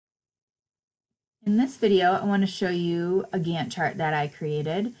In this video, I want to show you a Gantt chart that I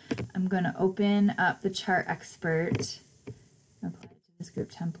created. I'm going to open up the chart expert, apply it to this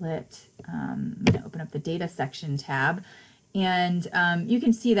group template. I'm going to open up the data section tab, and you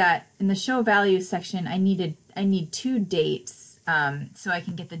can see that in the show values section, I need two dates so I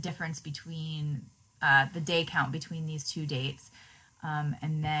can get the difference between the day count between these two dates,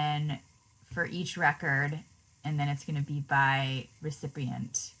 and then for each record, and then it's going to be by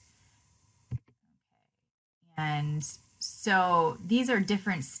recipient. And so these are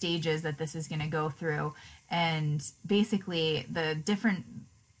different stages that this is going to go through, and basically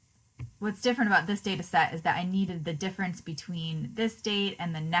what's different about this data set is that I needed the difference between this date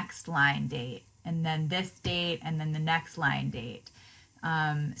and the next line date, and then this date and then the next line date.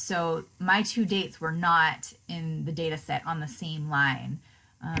 So my two dates were not in the data set on the same line.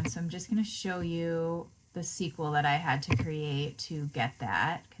 So I'm just going to show you the SQL that I had to create to get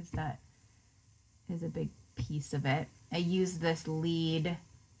that, because that is a big piece of it. I use this lead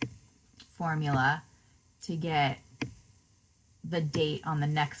formula to get the date on the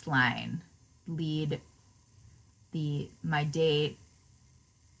next line. Lead my date,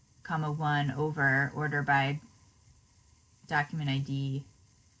 comma 1 over order by document ID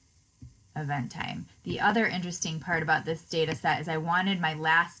event time. The other interesting part about this data set is I wanted my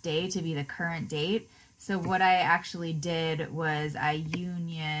last day to be the current date. So what I actually did was I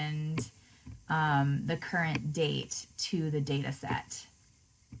unioned the current date to the data set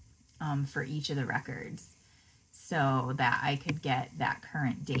for each of the records, so that I could get that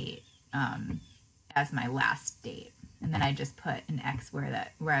current date as my last date. And then I just put an X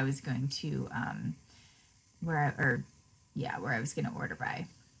where I was going to where I was going to order by.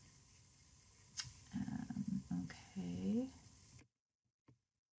 Okay,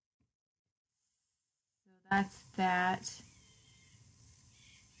 so that's that.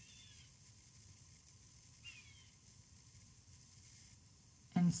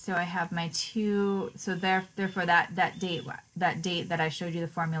 And so I have my two, so therefore that date that I showed you the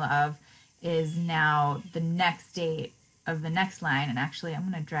formula of is now the next date of the next line. And actually I'm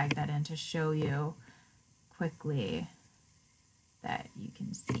going to drag that in to show you quickly that you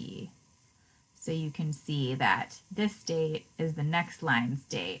can see. So you can see that this date is the next line's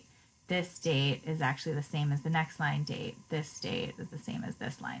date. This date is actually the same as the next line date. This date is the same as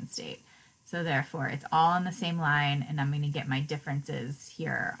this line's date. So therefore, it's all on the same line, and I'm going to get my differences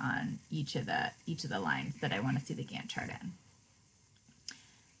here on each of the lines that I want to see the Gantt chart in.